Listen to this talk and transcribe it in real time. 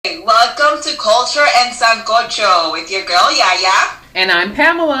Welcome to Culture and Sancocho with your girl Yaya. And I'm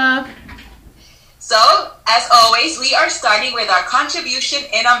Pamela. So, as always, we are starting with our contribution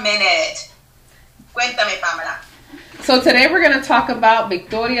in a minute. Cuéntame, Pamela. So today we're going to talk about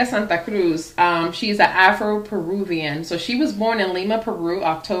Victoria Santa Cruz. She's an Afro-Peruvian. So she was born in Lima, Peru,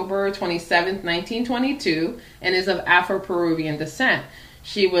 October 27th, 1922, and is of Afro-Peruvian descent.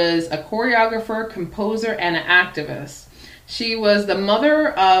 She was a choreographer, composer, and an activist. She was the mother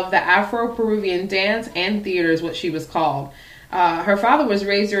of the Afro-Peruvian dance and theater is what she was called. Her father was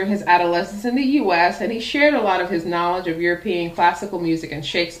raised during his adolescence in the U.S., and he shared a lot of his knowledge of European classical music and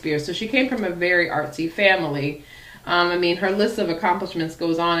Shakespeare. So she came from a very artsy family. Her list of accomplishments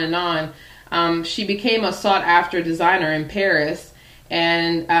goes on and on. She became a sought-after designer in Paris,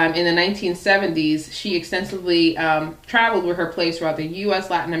 and in the 1970s, she extensively traveled with her plays throughout the U.S.,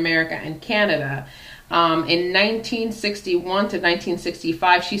 Latin America, and Canada. In 1961 to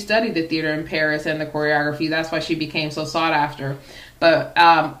 1965, she studied the theater in Paris and the choreography. That's why she became so sought after. But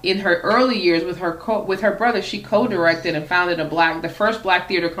in her early years with her brother, she co-directed and founded the first black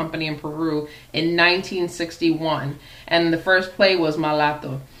theater company in Peru in 1961. And the first play was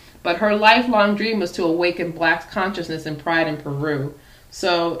Malato. But her lifelong dream was to awaken black consciousness and pride in Peru.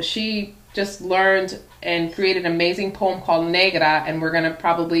 So she just learned and created an amazing poem called Negra, and we're going to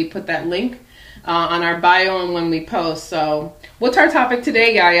probably put that link on our bio and when we post. So what's our topic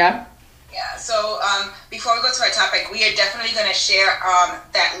today, Yaya? Yeah, so before we go to our topic, we are definitely going to share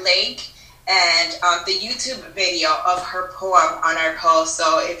that link and the YouTube video of her poem on our post.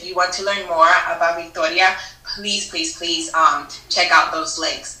 So if you want to learn more about Victoria, please check out those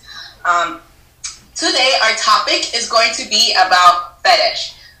links. Today, our topic is going to be about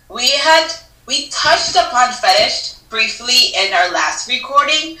fetish. We touched upon fetish briefly in our last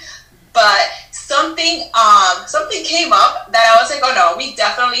recording, but something came up that I was like, oh no, we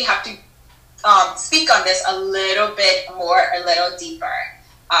definitely have to speak on this a little bit more, a little deeper.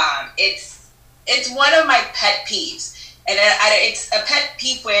 It's one of my pet peeves, and it's a pet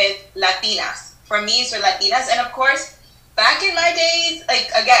peeve with Latinas. For me, it's with Latinas, and of course, back in my days,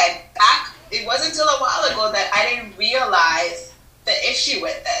 it wasn't until a while ago that I didn't realize the issue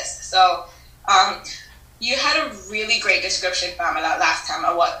with this. So, you had a really great description, Pamela, last time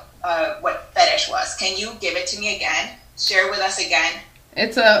of what fetish was. Can you give it to me again? Share with us again.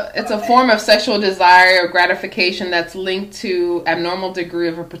 It's a form of sexual desire or gratification that's linked to abnormal degree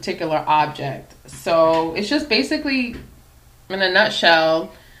of a particular object. So it's just basically, in a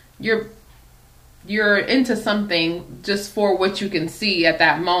nutshell, you're into something just for what you can see at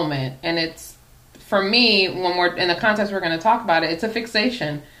that moment. And it's, for me, when we're in the context we're going to talk about it, it's a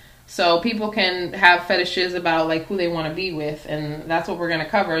fixation. So people can have fetishes about like who they want to be with, and that's what we're going to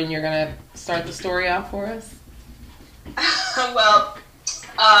cover. And you're going to start the story off for us. Well,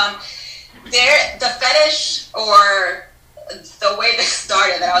 the fetish, or the way this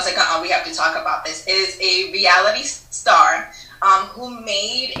started, that I was like, we have to talk about this, is a reality star who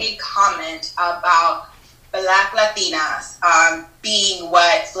made a comment about black Latinas being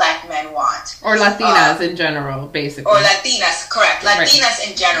what black men want. Or Latinas in general, basically. Or Latinas, correct. Latinas right.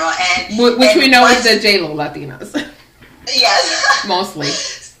 In general. Which we know is the J-Lo Latinas. Yes. Mostly.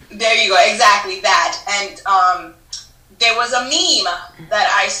 There you go, exactly that. And there was a meme that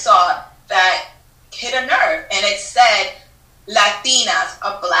I saw that hit a nerve, and it said, Latinas,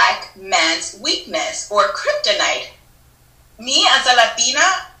 a black man's weakness or kryptonite. Me as a Latina,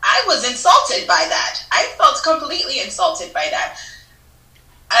 I was insulted by that. I felt completely insulted by that.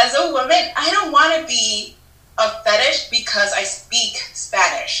 As a woman, I don't want to be a fetish because I speak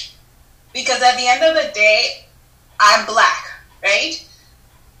Spanish. Because at the end of the day, I'm black, right?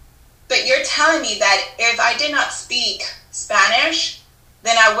 But you're telling me that if I did not speak Spanish,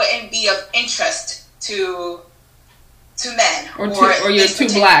 then I wouldn't be of interest to men. Or you're too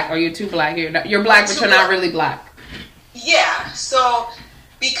black. Or you're too black. You're black, but you're not really black. Yeah, so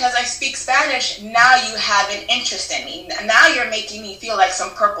because I speak Spanish, now you have an interest in me. Now you're making me feel like some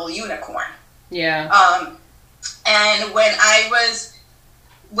purple unicorn. Yeah. And when I was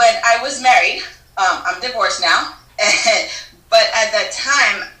married, I'm divorced now, but at that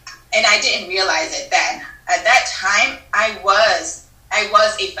time, and I didn't realize it then, at that time, I was a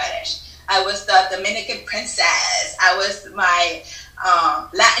fetish. I was the Dominican princess. I was my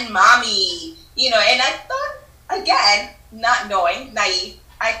Latin mommy, and I thought, again, not knowing, naive,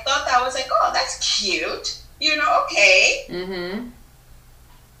 I thought that was like, oh, that's cute, okay. Mm-hmm.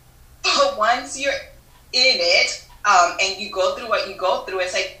 But once you're in it, and you go through what you go through,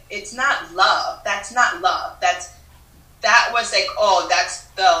 it's like, it's not love. That's not love. That was like, oh, that's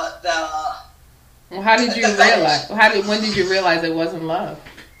the Well, how did you realize? When did you realize it wasn't love?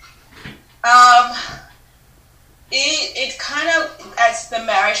 Um, it kind of, as the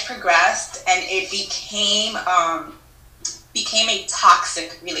marriage progressed and it became a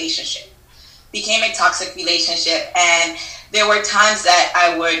toxic relationship. And there were times that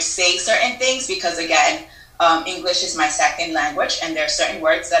I would say certain things because, again, English is my second language, and there are certain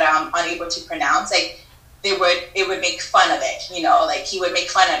words that I'm unable to pronounce. Like, it would make fun of it, like he would make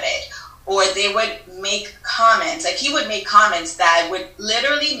fun of it, or they would make comments. Like, he would make comments that would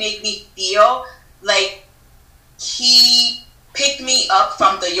literally make me feel like he picked me up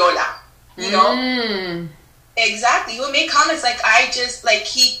from the Yola, Exactly. He would make comments like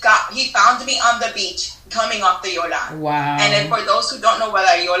he found me on the beach coming off the Yola. Wow. And then for those who don't know what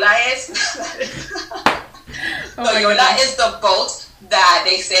a Yola is, the Yola is the boat that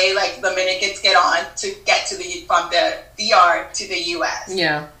they say like Dominicans get on to get to from the DR to the US.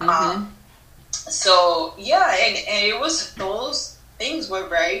 Yeah. Mm-hmm. So yeah, and it was, those things were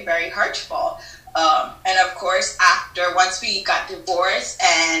very, very hurtful. And of course, once we got divorced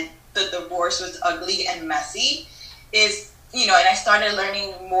and the divorce was ugly and messy, and I started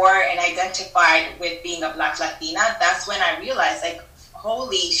learning more and identified with being a Black Latina, that's when I realized, like,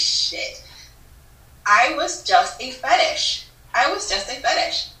 holy shit, I was just a fetish.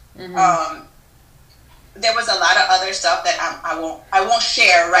 Mm-hmm. There was a lot of other stuff that I won't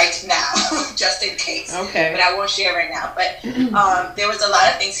share right now, just in case. Okay. But I won't share right now. But there was a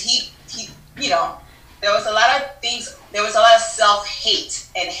lot of things there was a lot of things. There was a lot of self-hate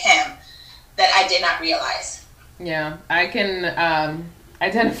in him that I did not realize. Yeah, I can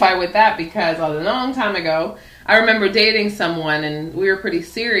identify with that because a long time ago, I remember dating someone and we were pretty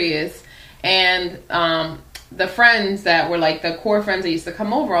serious. And the friends that were like the core friends that used to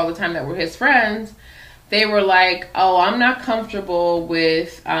come over all the time that were his friends, they were like, oh, I'm not comfortable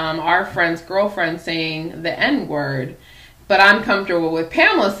with our friend's girlfriend saying the N-word, but I'm comfortable with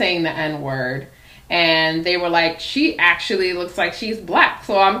Pamela saying the N-word. And they were like, she actually looks like she's Black,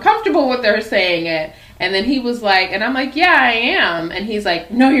 so I'm comfortable with her saying it. And then he was like, and I'm like, yeah, I am. And he's like,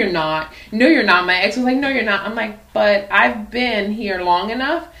 no, you're not. No, you're not. My ex was like, no, you're not. I'm like, but I've been here long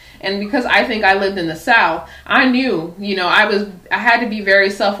enough. And because I think I lived in the South, I knew, I had to be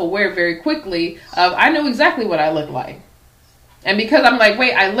very self-aware very quickly of, I know exactly what I look like. And because I'm like,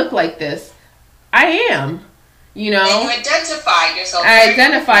 wait, I look like this, I am. And you identified yourself. I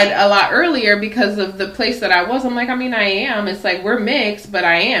identified a lot earlier because of the place that I was. I'm like, I am. It's like, we're mixed, but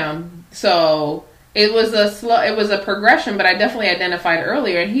I am. So it was a progression, but I definitely identified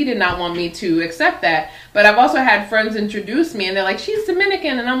earlier, and he did not want me to accept that. But I've also had friends introduce me, and they're like, she's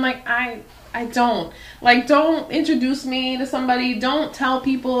Dominican. And I'm like, I don't. Like, don't introduce me to somebody. Don't tell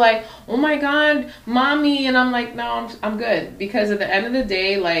people like, oh my God, mommy. And I'm like, no, I'm good. Because at the end of the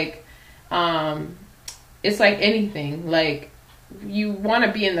day, like, it's like anything. Like, you want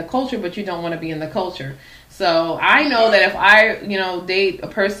to be in the culture, but you don't want to be in the culture. So I know that if I, date a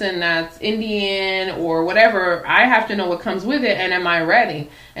person that's Indian or whatever, I have to know what comes with it, and am I ready?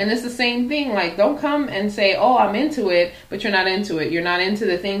 And it's the same thing. Like, don't come and say, oh, I'm into it, but you're not into it. You're not into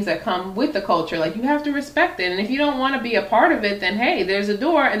the things that come with the culture. Like, you have to respect it. And if you don't want to be a part of it, then hey, there's a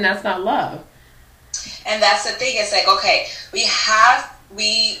door, and that's not love. And that's the thing. It's like, okay,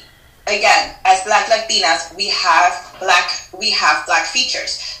 again, as Black Latinas, we have black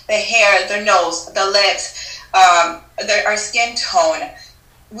features. The hair, the nose, the lips, our skin tone.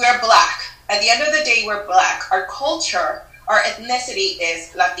 We're Black. At the end of the day, we're Black. Our culture, our ethnicity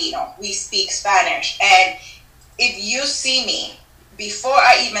is Latino. We speak Spanish. And if you see me, before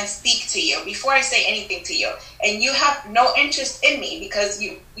I even speak to you, before I say anything to you, and you have no interest in me because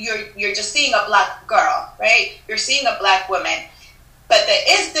you're just seeing a Black girl, right? You're seeing a Black woman. But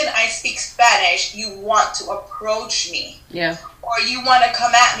the instant I speak Spanish, you want to approach me. Yeah. Or you want to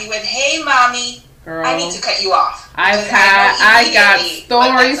come at me with, hey, mommy, girl, I need to cut you off. I got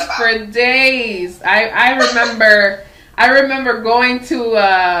stories for days. I remember going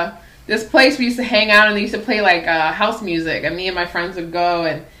to this place we used to hang out, and they used to play like house music. And me and my friends would go,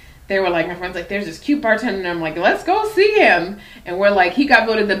 and they were like, my friend's like, there's this cute bartender. And I'm like, let's go see him. And we're like, he got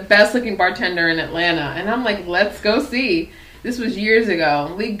voted the best looking bartender in Atlanta. And I'm like, let's go see. This was years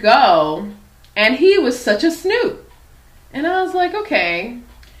ago. We go, and he was such a snoot. And I was like, okay.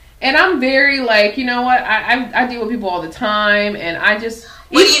 And I'm very like, you know what? I deal with people all the time, and I just...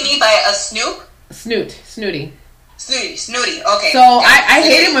 What do you mean by a snoop? Snooty. Snooty, okay. So I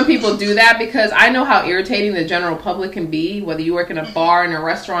hate it when people do that, because I know how irritating the general public can be, whether you work in a bar, in a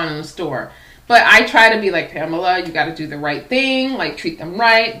restaurant, in a store. But I try to be like, Pamela, you got to do the right thing, like treat them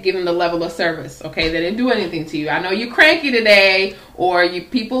right, give them the level of service. Okay, they didn't do anything to you. I know you're cranky today, or you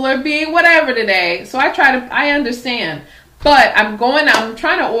people are being whatever today. So I understand. But I'm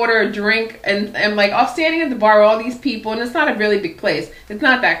trying to order a drink, and like, I'm standing at the bar with all these people, and it's not a really big place. It's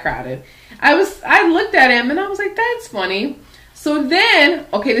not that crowded. I looked at him, and I was like, that's funny. So then,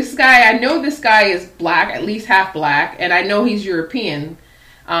 okay, I know this guy is black, at least half black, and I know he's European.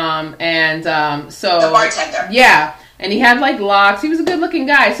 So the bartender. Yeah. And he had like locks. He was a good looking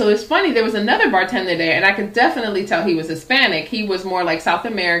guy. So it's funny, there was another bartender there, and I could definitely tell he was Hispanic. He was more like South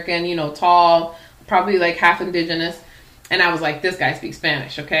American, tall, probably like half indigenous. And I was like, this guy speaks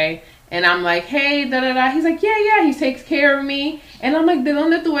Spanish, okay? And I'm like, hey, da-da-da. He's like, yeah, he takes care of me. And I'm like, de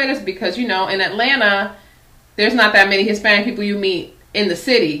donde tú eres? Because, in Atlanta, there's not that many Hispanic people you meet in the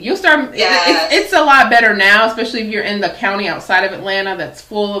city. You'll start, it's a lot better now, especially if you're in the county outside of Atlanta that's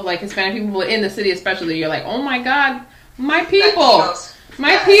full of, like, Hispanic people. But in the city especially, you're like, oh, my God, my people.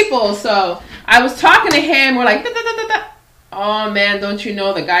 My people. So I was talking to him. We're like, da-da-da-da-da. Oh, man, don't you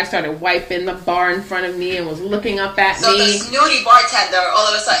know, the guy started wiping the bar in front of me and was looking up at me. So the snooty bartender all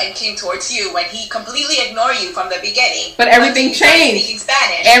of a sudden came towards you when he completely ignored you from the beginning. But everything changed. Speaking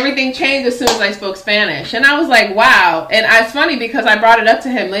Spanish. Everything changed as soon as I spoke Spanish. And I was like, wow. And it's funny because I brought it up to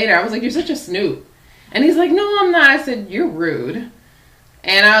him later. I was like, you're such a snoot. And he's like, no, I'm not. I said, you're rude.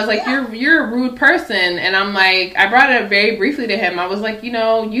 And I was like, you're a rude person. And I'm like, I brought it up very briefly to him. I was like, you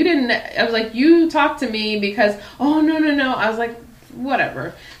talked to me because, oh, no. I was like,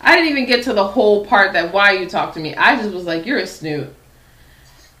 whatever. I didn't even get to the whole part that why you talked to me. I just was like, you're a snoot.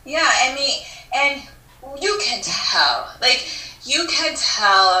 Yeah, I mean, and you can tell. Like, you can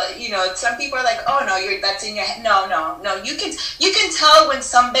tell, some people are like, oh, no, that's in your head. No. You can tell when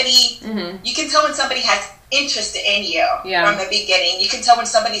somebody, you can tell when somebody has interest in you from the beginning. You can tell when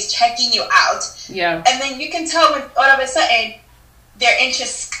somebody's checking you out. Yeah. And then you can tell when all of a sudden their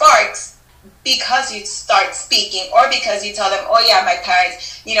interest sparks because you start speaking or because you tell them, oh yeah, my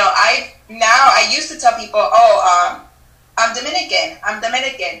parents, I used to tell people, I'm Dominican.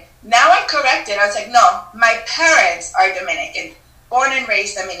 Now I correct it. I was like, no, my parents are Dominican. Born and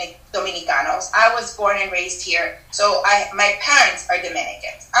raised Dominicanos. I was born and raised here. So my parents are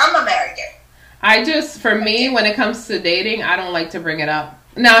Dominicans. I'm American. For me, when it comes to dating, I don't like to bring it up.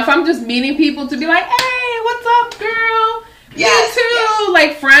 Now, if I'm just meeting people to be like, hey, what's up, girl? Yes, me too. Yes.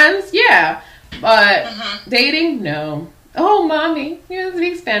 Like friends, yeah. But dating, no. Oh, mommy, you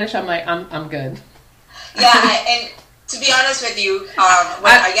speak Spanish. I'm like, I'm good. Yeah, and to be honest with you, when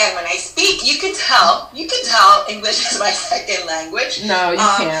I speak, you can tell English is my second language. No, you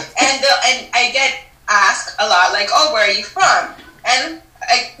can't. And I get asked a lot, like, oh, where are you from? And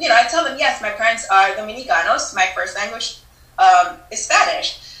I tell them, yes, my parents are Dominicanos. My first language is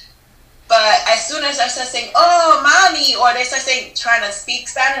Spanish. But as soon as I start saying, oh, mommy, or they start trying to speak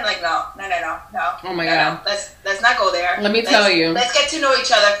Spanish, I'm like, no. Oh, my God. Let's not go there. Let me tell you. Let's get to know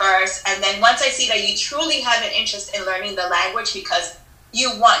each other first. And then once I see that you truly have an interest in learning the language because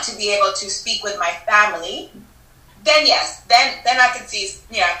you want to be able to speak with my family, then yes, then I can see,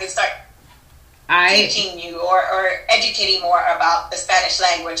 I can start teaching you or educating more about the Spanish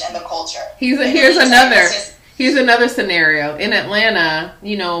language and the culture. Here's another scenario. In Atlanta,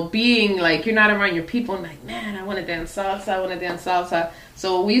 being like, you're not around your people, and like, man, I want to dance salsa.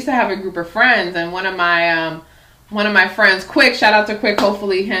 So we used to have a group of friends, and one of my friends, Quick, shout out to Quick,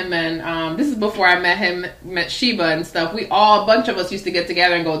 hopefully him and, this is before I met Sheba and stuff. A bunch of us used to get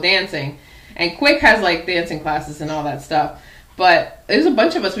together and go dancing. And Quick has like dancing classes and all that stuff. But there's a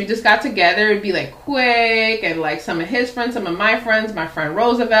bunch of us. We just got together. It'd be like Quick and like some of his friends, some of my friends, my friend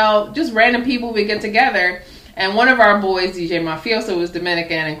Roosevelt, just random people. We get together. And one of our boys, DJ Mafioso, was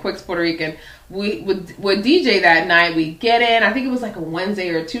Dominican and Quick's Puerto Rican. We would DJ that night. We get in. I think it was like a Wednesday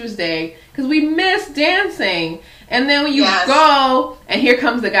or a Tuesday because we missed dancing. And then when you go, and here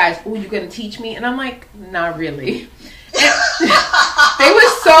comes the guys. Oh, you going to teach me? And I'm like, not really. They were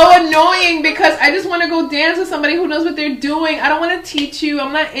so annoying because I just want to go dance with somebody who knows what they're doing. I don't want to teach you.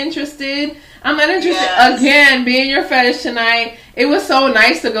 I'm not interested. Again, being your fetish tonight. It was so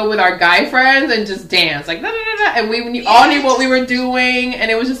nice to go with our guy friends and just dance. Like, and we all knew what we were doing, and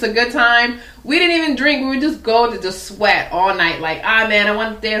it was just a good time. We didn't even drink. We would just go to just sweat all night. Like, man, I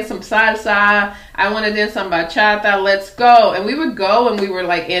want to dance some salsa. I want to dance some bachata. Let's go. And we would go, and we were,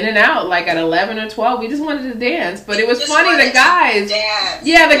 like, in and out. Like, at 11 or 12, we just wanted to dance. But it was funny, the guys. The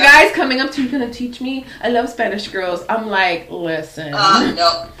guys coming up to you, going to teach me? I love Spanish girls. I'm like, listen.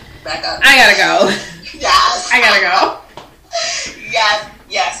 No. Back up. I gotta go. Yes. I gotta go.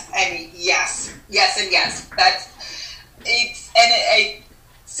 Yes. I mean, yes. Yes and yes.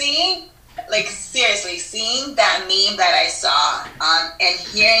 Seeing that meme that I saw, and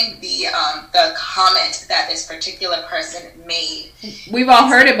hearing the comment that this particular person made. We've all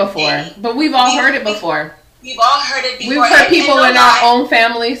heard it before. We've all heard it before. We've heard people in our own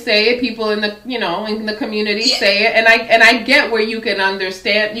family say it. People in the in the community say it, and I get where you can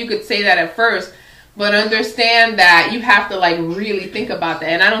understand. You could say that at first, but understand that you have to like really think about that.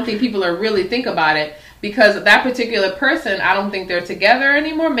 And I don't think people are really think about it because that particular person, I don't think they're together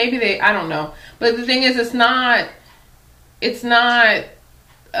anymore. Maybe I don't know. But the thing is, it's not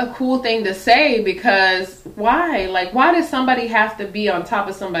a cool thing to say because why? Like, why does somebody have to be on top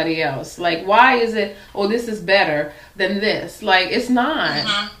of somebody else? Like, why is it, oh, this is better than this? Like, it's not.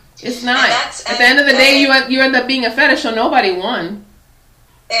 Mm-hmm. It's not. At the end of the day, you end up being a fetish, so nobody won.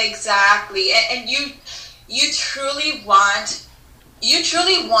 Exactly. And you truly want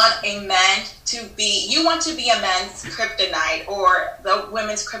a man to be, you want to be a man's kryptonite or the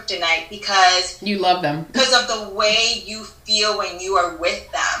women's kryptonite because you love them, because of the way you feel when you are with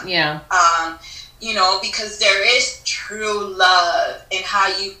them. Yeah. Because there is true love in how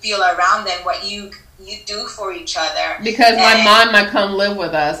you feel around them, what you do for each other. Because my mom might come live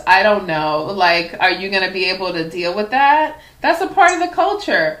with us. I don't know. Like, are you going to be able to deal with that? That's a part of the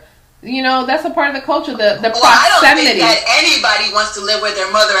culture. That's a part of the culture, the proximity. I don't think that anybody wants to live with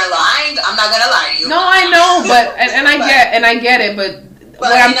their mother-in-law. I'm not going to lie to you. No, I know, but I get it, but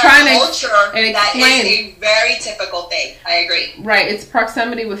what I'm trying to explain, that is a very typical thing. I agree. Right, it's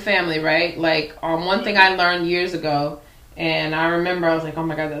proximity with family, right? Like, one thing I learned years ago, and I remember I was like, oh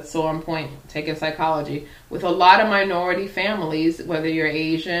my God, that's so on point, taking psychology. With a lot of minority families, whether you're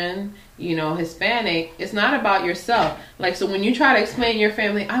Asian, Hispanic, it's not about yourself. Like, so when you try to explain your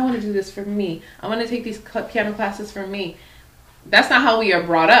family, I want to do this for me. I want to take these piano classes for me. That's not how we are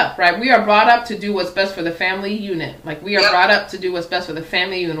brought up, right? We are brought up to do what's best for the family unit. Like, we are brought up to do what's best for the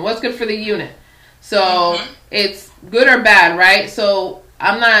family unit. What's good for the unit? So it's good or bad, right? So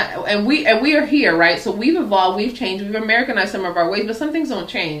I'm not, and we are here, right? So we've evolved, we've changed, we've Americanized some of our ways, but some things don't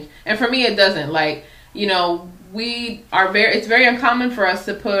change. And for me, it doesn't. Like, it's very uncommon for us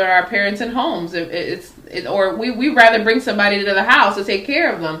to put our parents in homes. Or we rather bring somebody to the house to take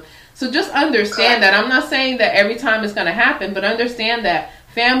care of them. So just understand that. I'm not saying that every time it's going to happen, but understand that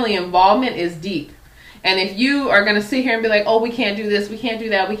family involvement is deep. And if you are going to sit here and be like, oh, we can't do this, we can't do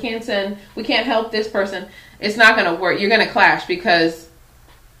that, we can't help this person, it's not going to work. You're going to clash because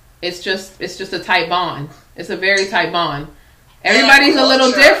it's just a tight bond. It's a very tight bond. Everybody's a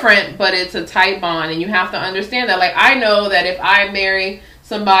little different, but it's a tight bond, and you have to understand that. Like, I know that if I marry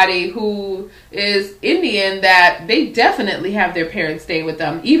somebody who is Indian, that they definitely have their parents stay with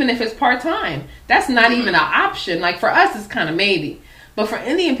them, even if it's part-time. That's not even an option. Like, for us, it's kind of maybe. But for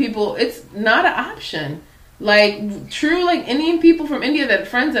Indian people, it's not an option. Like, true, like, Indian people from India, that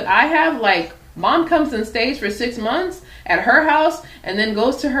friends that I have, like, mom comes and stays for 6 months at her house and then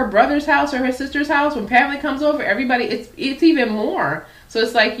goes to her brother's house or her sister's house. When family comes over, everybody, it's even more. So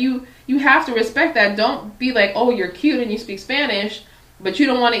it's like you have to respect that. Don't be like, oh, you're cute and you speak Spanish, but you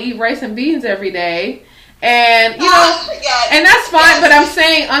don't want to eat rice and beans every day. And, and that's fine, but I'm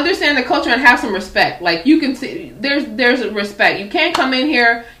saying understand the culture and have some respect. Like, you can see, there's a respect. You can't come in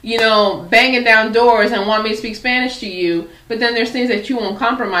here, banging down doors and want me to speak Spanish to you, but then there's things that you won't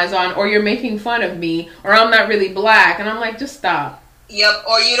compromise on, or you're making fun of me, or I'm not really black, and I'm like, just stop. Yep,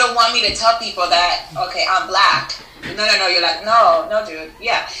 or you don't want me to tell people that, okay, I'm black. No, you're like, no, dude,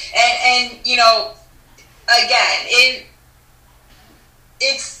 yeah. And again,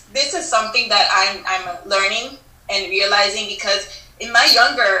 this is something that I'm learning and realizing, because in my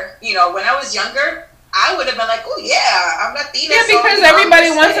younger, when I was younger, I would have been like, oh yeah, I'm Latina. Yeah, because everybody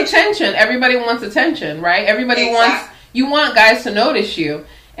wants attention. Everybody wants attention, right? Everybody you want guys to notice you.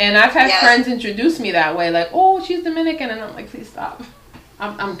 And I've had friends introduce me that way, like, oh, she's Dominican, and I'm like, please stop.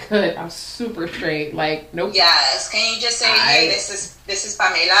 I'm good. I'm super straight. Like, nope. Yes. Can you just say, hey, this is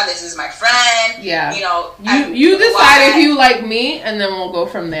Pamela. This is my friend. Yeah. You decide if you like me, and then we'll go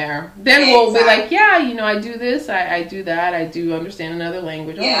from there. Then we'll be like, yeah, I do this. I do that. I do understand another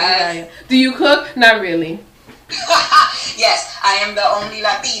language. Yes. Yeah. Do you cook? Not really. Yes, I am the only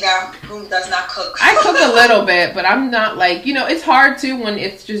Latina who does not cook. I cook a little bit, but I'm not like, it's hard too when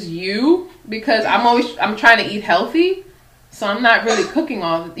it's just you, because I'm trying to eat healthy. So I'm not really cooking you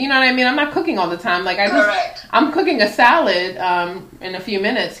know what I mean? I'm not cooking all the time. Like, I'm cooking a salad in a few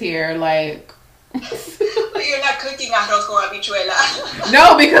minutes here. Like, but you're not cooking arroz con habichuela.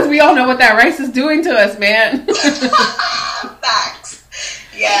 No, because we all know what that rice is doing to us, man. Facts.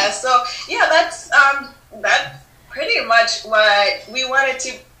 Yeah. So yeah, that's pretty much what we wanted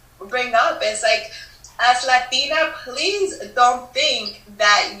to bring up. It's like, as Latina, please don't think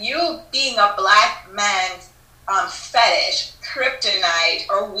that you being a black man's fetish, kryptonite,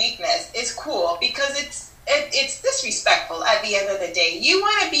 or weakness is cool, because it's disrespectful at the end of the day. You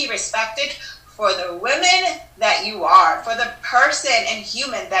want to be respected for the women that you are, for the person and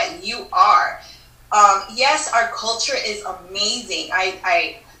human that you are. Yes, our culture is amazing.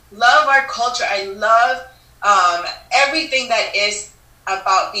 I love our culture. I love everything that is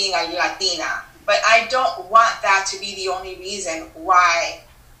about being a Latina. But I don't want that to be the only reason why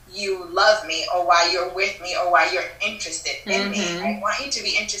you love me or why you're with me or why you're interested in me. I want you to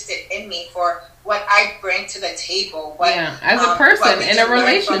be interested in me for what I bring to the table. As a person in a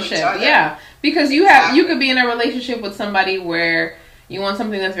relationship. Yeah, because you could be in a relationship with somebody where you want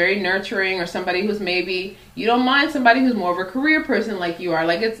something that's very nurturing, or somebody who's maybe, you don't mind somebody who's more of a career person like you are.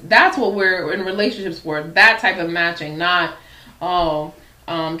 Like, that's what we're in relationships for. That type of matching, not,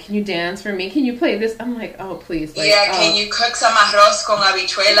 can you dance for me? Can you play this? I'm like, oh, please. Like, can you cook some arroz con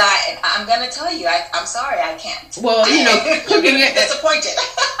habichuela? And I'm going to tell you, I'm sorry, I can't. Well, cooking is disappointed.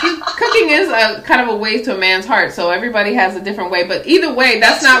 Cooking is a kind of a way to a man's heart, so everybody has a different way. But either way,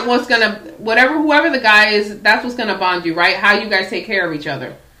 that's not what's going to, whoever the guy is, that's what's going to bond you, right? How you guys take care of each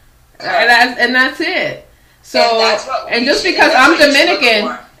other. And that's it. So, and just because I'm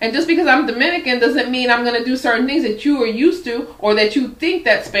Dominican doesn't mean I'm going to do certain things that you are used to or that you think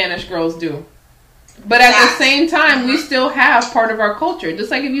that Spanish girls do. But at the same time, we still have part of our culture. Just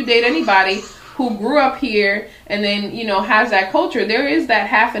like if you date anybody who grew up here and then, has that culture, there is that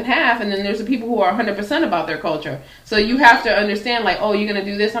half and half, and then there's the people who are 100% about their culture. So you have to understand, like, oh, you're going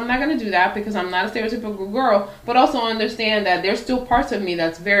to do this, I'm not going to do that because I'm not a stereotypical girl, but also understand that there's still parts of me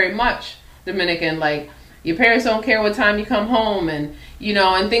that's very much Dominican, like, your parents don't care what time you come home, and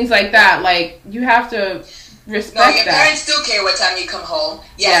and things like that. Like, you have to respect that. No, your parents do care what time you come home.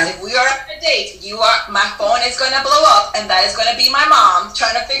 Yes, if we are on a date, my phone is going to blow up, and that is going to be my mom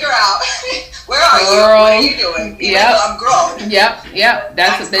trying to figure out, where are you? What are you doing? Even though I'm grown. Yep. It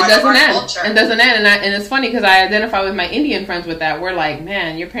doesn't end. It doesn't end. And it's funny because I identify with my Indian friends with that. We're like,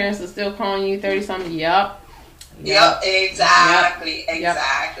 man, your parents are still calling you 30-something. Yep, exactly.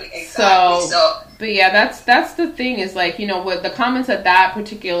 So, but yeah, that's the thing is, like, with the comments that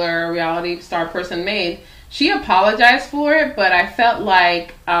particular reality star person made, she apologized for it, but I felt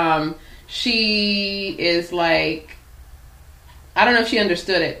like she is like, I don't know if she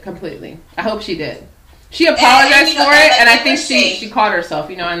understood it completely. I hope she did. She apologized for it, and I think she caught herself,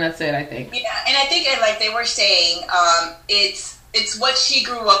 and that's it, I think. Yeah, and I think, like they were saying, it's what she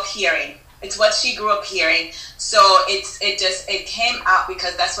grew up hearing. It's what she grew up hearing. So it came out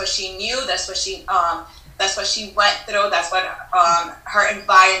because that's what she knew. That's what she went through. That's what her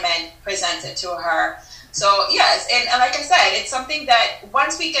environment presented to her. So yes, and like I said, it's something that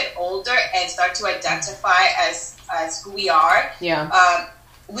once we get older and start to identify as who we are,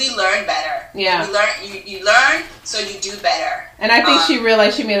 we learn better. Yeah, we learn. You learn, so you do better. And I think she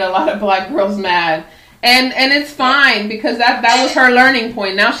realized she made a lot of black girls mad. And it's fine because that was her learning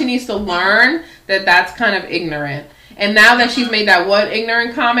point. Now she needs to learn that that's kind of ignorant. And now that she's made that one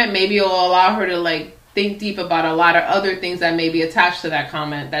ignorant comment, maybe it'll allow her to, like, think deep about a lot of other things that may be attached to that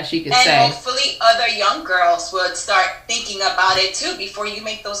comment that she could say. And hopefully other young girls would start thinking about it too before you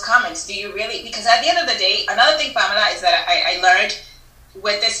make those comments. Do you really? Because at the end of the day, another thing, Pamela, is that I learned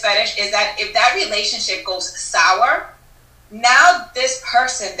with this fetish is that if that relationship goes sour, now this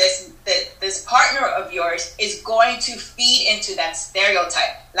person, this partner of yours is going to feed into that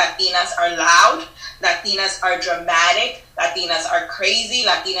stereotype. Latinas are loud, Latinas are dramatic, Latinas are crazy,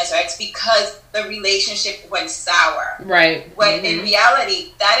 Latinas are because the relationship went sour. Right. When in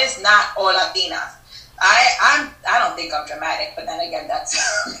reality, that is not all Latinas. I don't think I'm dramatic, but then again, that's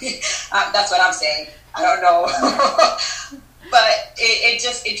what I'm saying. I don't know. But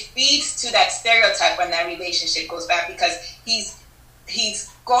it feeds to that stereotype when that relationship goes bad because he's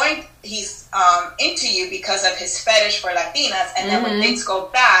into you because of his fetish for Latinas, and then when things go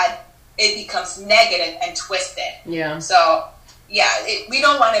bad, it becomes negative and twisted. Yeah. So we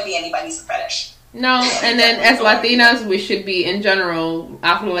don't want to be anybody's fetish. No, and then as Latinas, we should be in general,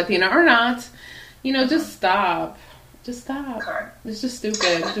 Afro-Latina or not. Just stop. Just stop. Correct. It's just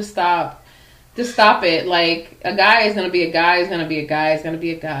stupid. Just stop. Just stop it. Like, a guy is going to be a guy, is going to be a guy, is going to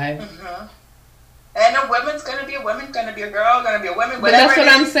be a guy. Mm-hmm. And a woman's going to be a woman, going to be a girl, going to be a woman, but that's what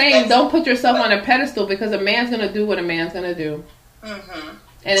I'm saying. Don't put yourself on a pedestal because a man's going to do what a man's going to do. Mm-hmm.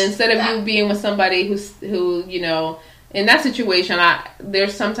 And instead of you being with somebody who in that situation,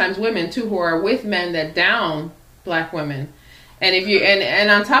 there's sometimes women, too, who are with men that down black women. And if you and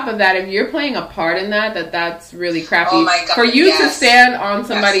on top of that, if you're playing a part in that's really crappy. Oh my God, for you to stand on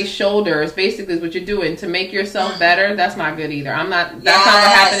somebody's shoulders, basically, is what you're doing to make yourself better. That's not good either. That's not what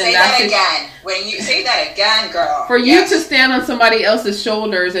happened. Say that again. When you say that again, girl. For you to stand on somebody else's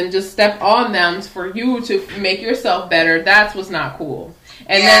shoulders and just step on them for you to make yourself better, that's what's not cool.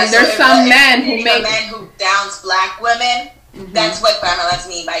 And then there's some men who make men who downs black women. Mm-hmm. That's what Pamela's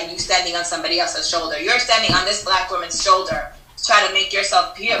mean by you standing on somebody else's shoulder. You're standing on this black woman's shoulder to try to make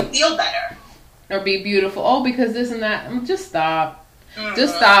yourself feel better. Or be beautiful. Oh, because this and that. Just stop. Mm-hmm.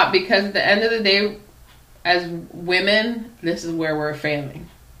 Just stop, because at the end of the day, as women, this is where we're failing.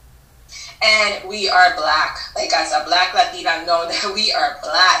 And we are black. Like, as a black Latina, know that we are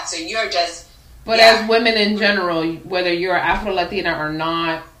black. So you're just... But as women in general, whether you're Afro-Latina or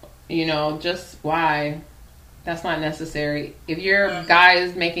not, just why? That's not necessary. If your guy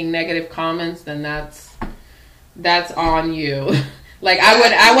is making negative comments, then that's on you. Like,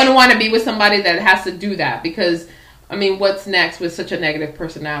 I wouldn't want to be with somebody that has to do that, because, I mean, what's next with such a negative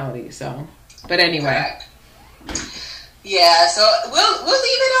personality? So, but anyway. Correct. Yeah, so we'll leave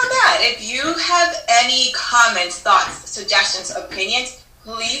it on that. If you have any comments, thoughts, suggestions, opinions,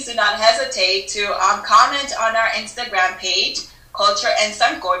 please do not hesitate to comment on our Instagram page, Culture and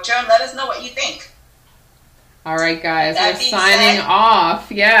Sancocho, and let us know what you think. All right, guys, we're signing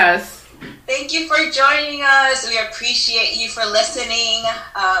off. Yes. Thank you for joining us. We appreciate you for listening.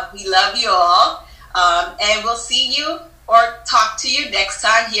 We love you all. And we'll see you or talk to you next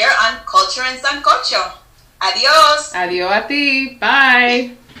time here on Culture and Sancocho. Adios. Adios a ti.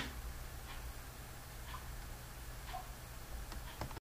 Bye.